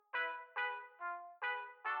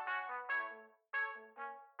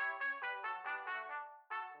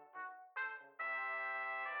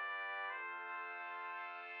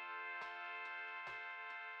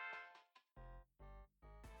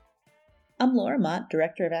I'm Laura Mott,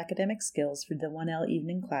 Director of Academic Skills for the 1L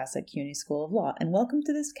Evening Class at CUNY School of Law, and welcome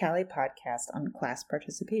to this CALI podcast on class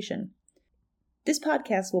participation. This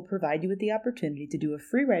podcast will provide you with the opportunity to do a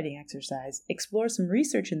free writing exercise, explore some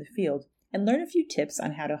research in the field, and learn a few tips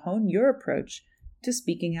on how to hone your approach to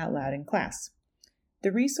speaking out loud in class.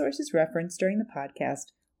 The resources referenced during the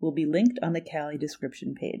podcast will be linked on the CALI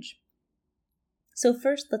description page. So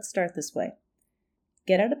first, let's start this way.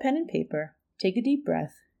 Get out a pen and paper, take a deep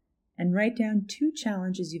breath, and write down 2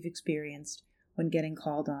 challenges you've experienced when getting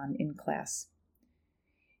called on in class.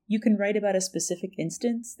 You can write about a specific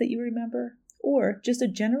instance that you remember, or just a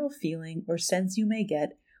general feeling or sense you may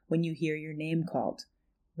get when you hear your name called,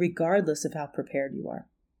 regardless of how prepared you are.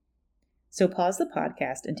 So pause the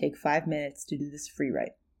podcast and take 5 minutes to do this free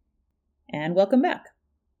write. And welcome back.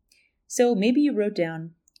 So maybe you wrote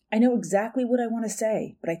down, I know exactly what I want to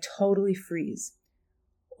say, but I totally freeze.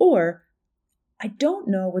 Or, I don't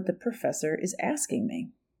know what the professor is asking me.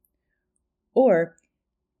 Or,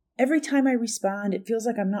 every time I respond, it feels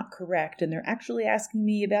like I'm not correct and they're actually asking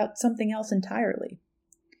me about something else entirely.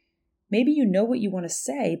 Maybe you know what you want to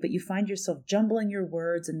say, but you find yourself jumbling your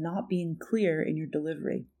words and not being clear in your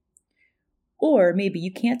delivery. Or maybe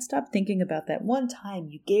you can't stop thinking about that one time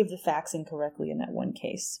you gave the facts incorrectly in that one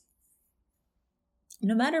case.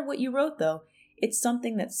 No matter what you wrote, though, it's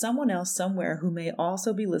something that someone else somewhere who may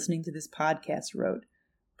also be listening to this podcast wrote.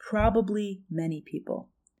 Probably many people.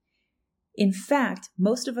 In fact,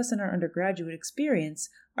 most of us in our undergraduate experience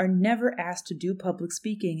are never asked to do public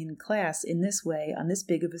speaking in class in this way on this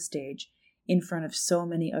big of a stage in front of so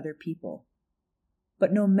many other people.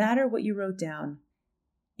 But no matter what you wrote down,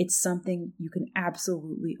 it's something you can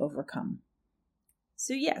absolutely overcome.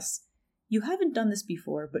 So yes, you haven't done this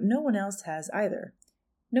before, but no one else has either.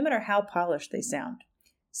 No matter how polished they sound.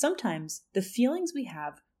 Sometimes the feelings we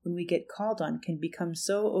have when we get called on can become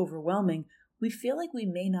so overwhelming we feel like we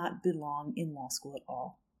may not belong in law school at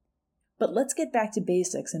all. But let's get back to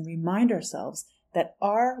basics and remind ourselves that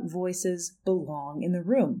our voices belong in the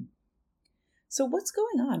room. So what's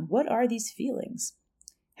going on? What are these feelings?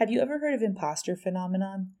 Have you ever heard of imposter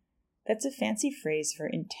phenomenon? That's a fancy phrase for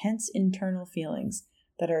intense internal feelings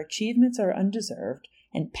that our achievements are undeserved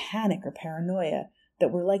and panic or paranoia that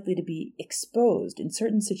we're likely to be exposed in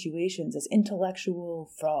certain situations as intellectual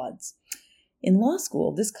frauds. In law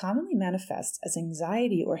school, this commonly manifests as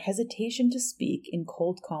anxiety or hesitation to speak in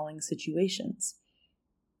cold calling situations.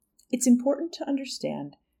 It's important to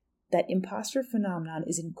understand that imposter phenomenon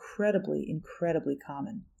is incredibly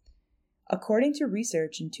common. According to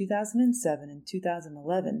research in 2007 and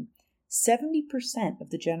 2011, 70% of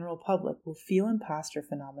the general public will feel imposter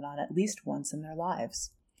phenomenon at least once in their lives.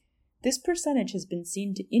 This percentage has been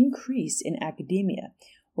seen to increase in academia,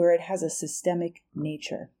 where it has a systemic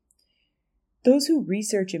nature. Those who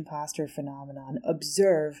research imposter phenomenon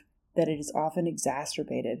observe that it is often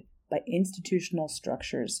exacerbated by institutional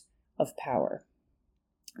structures of power.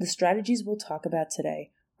 The strategies we'll talk about today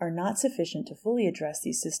are not sufficient to fully address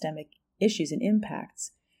these systemic issues and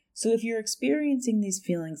impacts. So if you're experiencing these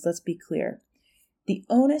feelings, let's be clear. The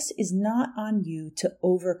onus is not on you to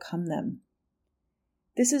overcome them.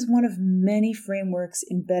 This is one of many frameworks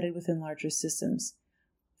embedded within larger systems.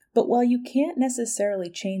 But while you can't necessarily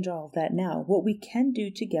change all of that now, what we can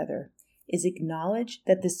do together is acknowledge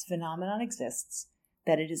that this phenomenon exists,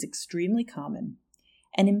 that it is extremely common,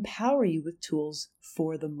 and empower you with tools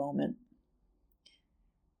for the moment.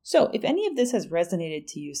 So, if any of this has resonated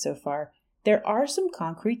to you so far, there are some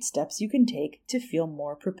concrete steps you can take to feel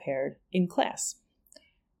more prepared in class.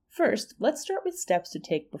 First, let's start with steps to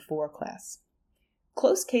take before class.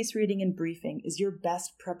 Close case reading and briefing is your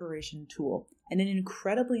best preparation tool and an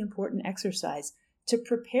incredibly important exercise to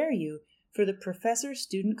prepare you for the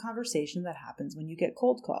professor-student conversation that happens when you get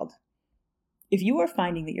cold called. If you are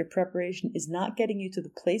finding that your preparation is not getting you to the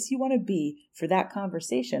place you want to be for that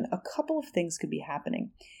conversation, a couple of things could be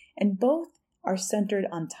happening, and both are centered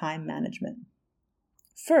on time management.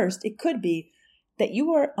 First, it could be that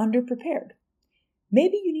you are underprepared.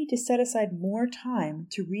 Maybe you need to set aside more time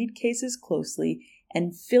to read cases closely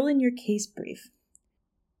and fill in your case brief.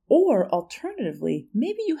 Or alternatively,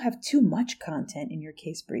 maybe you have too much content in your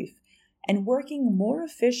case brief, and working more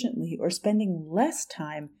efficiently or spending less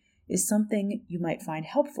time is something you might find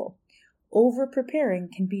helpful.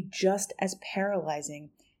 Over-preparing can be just as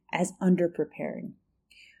paralyzing as under-preparing.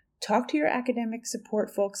 Talk to your academic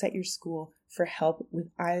support folks at your school for help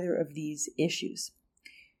with either of these issues.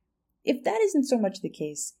 If that isn't so much the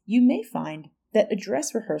case, you may find that a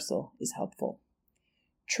dress rehearsal is helpful.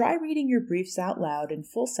 Try reading your briefs out loud in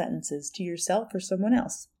full sentences to yourself or someone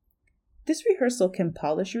else. This rehearsal can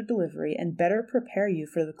polish your delivery and better prepare you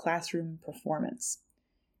for the classroom performance.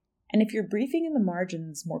 And if you're briefing in the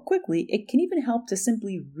margins more quickly, it can even help to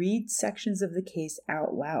simply read sections of the case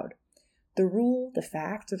out loud. The rule, the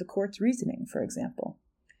fact, or the court's reasoning, for example.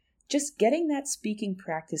 Just getting that speaking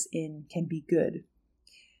practice in can be good.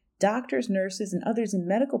 Doctors, nurses, and others in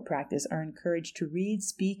medical practice are encouraged to read,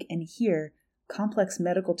 speak, and hear complex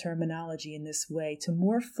medical terminology in this way to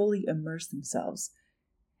more fully immerse themselves.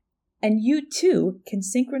 And you, too, can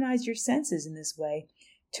synchronize your senses in this way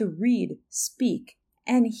to read, speak,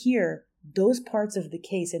 and hear those parts of the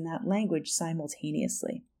case in that language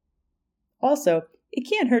simultaneously. Also, it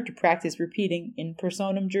can't hurt to practice repeating in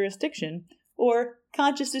personam jurisdiction or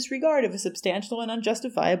conscious disregard of a substantial and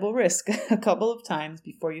unjustifiable risk a couple of times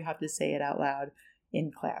before you have to say it out loud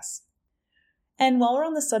in class. And while we're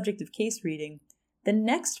on the subject of case reading, the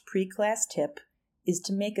next pre-class tip is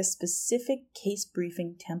to make a specific case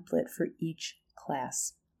briefing template for each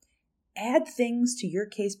class. Add things to your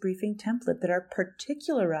case briefing template that are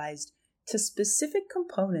particularized to specific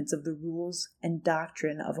components of the rules and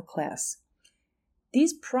doctrine of a class.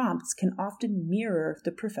 These prompts can often mirror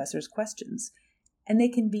the professor's questions, and they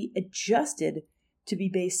can be adjusted to be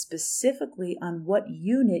based specifically on what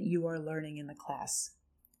unit you are learning in the class.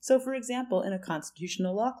 So, for example, in a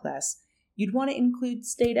constitutional law class, you'd want to include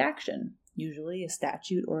state action, usually a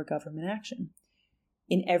statute or a government action,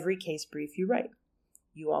 in every case brief you write.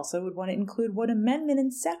 You also would want to include what amendment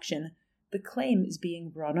and section the claim is being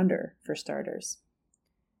brought under, for starters.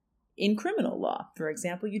 In criminal law, for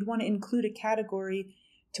example, you'd want to include a category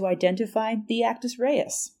to identify the actus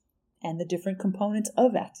reus and the different components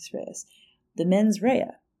of actus reus, the mens rea,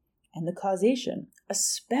 and the causation,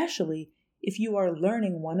 especially if you are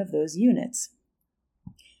learning one of those units.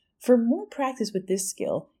 For more practice with this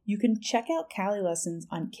skill, you can check out Cali lessons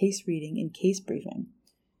on case reading and case briefing.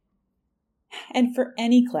 And for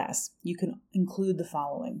any class, you can include the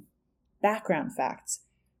following: background facts,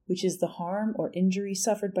 which is the harm or injury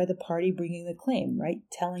suffered by the party bringing the claim, right?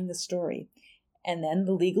 Telling the story. And then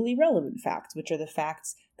the legally relevant facts, which are the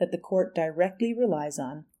facts that the court directly relies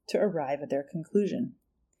on to arrive at their conclusion.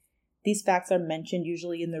 These facts are mentioned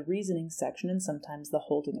usually in the reasoning section and sometimes the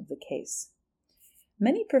holding of the case.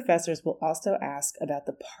 Many professors will also ask about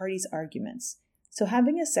the parties' arguments, so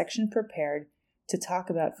having a section prepared to talk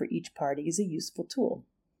about for each party is a useful tool.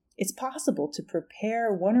 It's possible to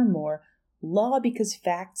prepare one or more law because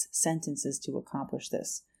facts sentences to accomplish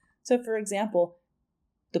this. So, for example,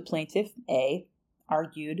 the plaintiff, A,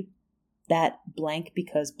 argued that blank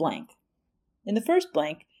because blank. In the first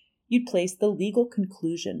blank, you'd place the legal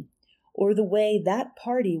conclusion, or the way that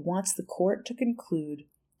party wants the court to conclude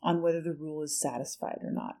on whether the rule is satisfied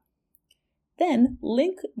or not. Then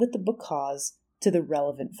link with the because to the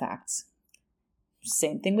relevant facts.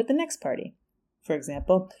 Same thing with the next party. For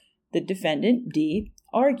example, the defendant, D,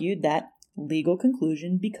 argued that legal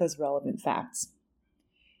conclusion because relevant facts.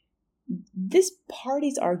 This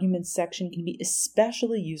party's arguments section can be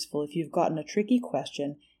especially useful if you've gotten a tricky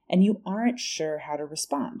question and you aren't sure how to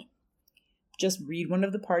respond. Just read one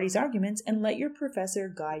of the party's arguments and let your professor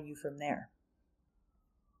guide you from there.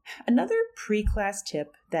 Another pre-class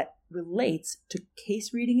tip that relates to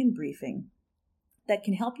case reading and briefing that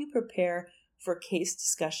can help you prepare for case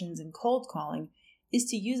discussions and cold calling is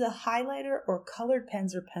to use a highlighter or colored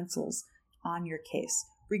pens or pencils on your case,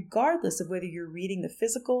 regardless of whether you're reading the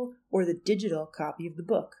physical or the digital copy of the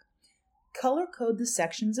book. Color code the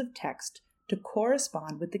sections of text to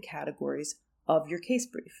correspond with the categories of your case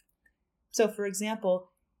brief. So, for example,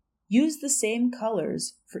 use the same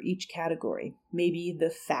colors for each category. Maybe the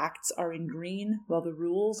facts are in green while the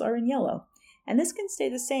rules are in yellow. And this can stay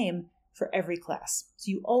the same for every class, so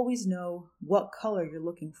you always know what color you're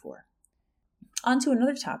looking for. On to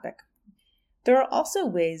another topic. There are also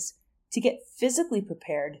ways to get physically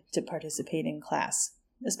prepared to participate in class,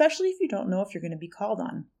 especially if you don't know if you're going to be called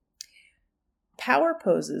on. Power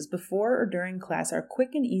poses before or during class are quick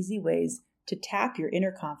and easy ways to tap your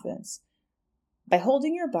inner confidence. By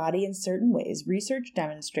holding your body in certain ways, research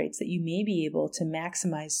demonstrates that you may be able to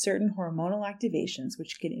maximize certain hormonal activations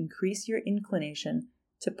which can increase your inclination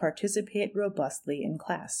to participate robustly in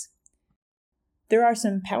class. There are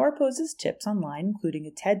some power poses tips online, including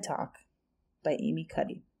a TED Talk by Amy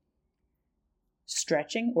Cuddy.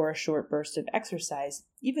 Stretching or a short burst of exercise,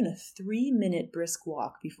 even a 3-minute brisk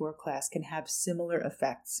walk before class can have similar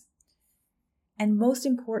effects. And most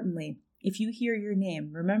importantly, if you hear your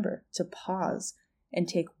name, remember to pause and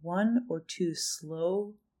take 1 or 2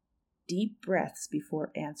 slow, deep breaths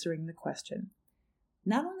before answering the question.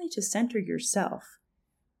 Not only to center yourself,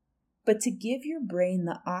 but to give your brain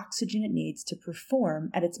the oxygen it needs to perform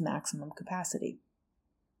at its maximum capacity.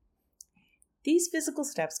 These physical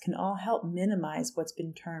steps can all help minimize what's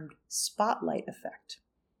been termed spotlight effect.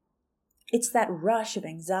 It's that rush of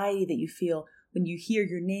anxiety that you feel when you hear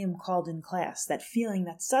your name called in class, that feeling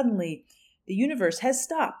that suddenly the universe has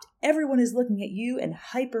stopped, everyone is looking at you and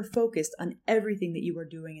hyper-focused on everything that you are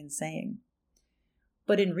doing and saying.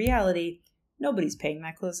 But in reality, nobody's paying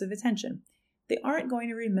that close of attention. They aren't going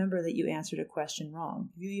to remember that you answered a question wrong,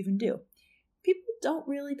 if you even do. People don't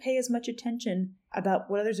really pay as much attention about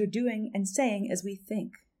what others are doing and saying as we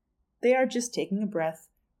think. They are just taking a breath,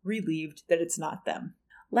 relieved that it's not them.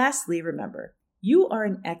 Lastly, remember, you are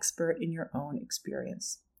an expert in your own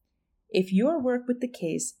experience. If your work with the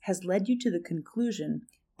case has led you to the conclusion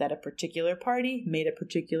that a particular party made a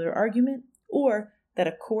particular argument, or that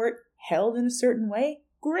a court held in a certain way,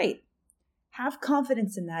 great. Have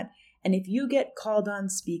confidence in that, and if you get called on,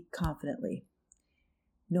 speak confidently.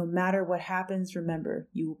 No matter what happens, remember,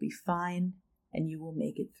 you will be fine and you will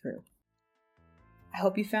make it through. I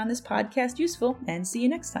hope you found this podcast useful, and see you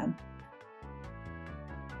next time.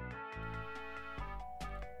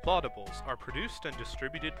 Laudables are produced and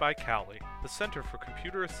distributed by CALI, the Center for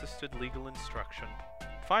Computer-Assisted Legal Instruction.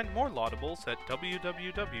 Find more Laudables at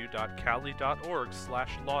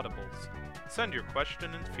www.cali.org/laudables. Send your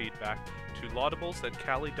question and feedback to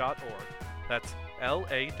laudables@cali.org. That's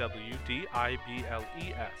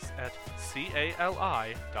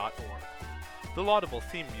LAWDIBLES@CALI.org. The Laudable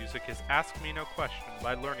theme music is Ask Me No Question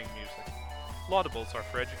by Learning Music. Laudables are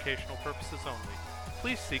for educational purposes only.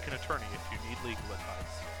 Please seek an attorney if you need legal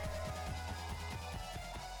advice.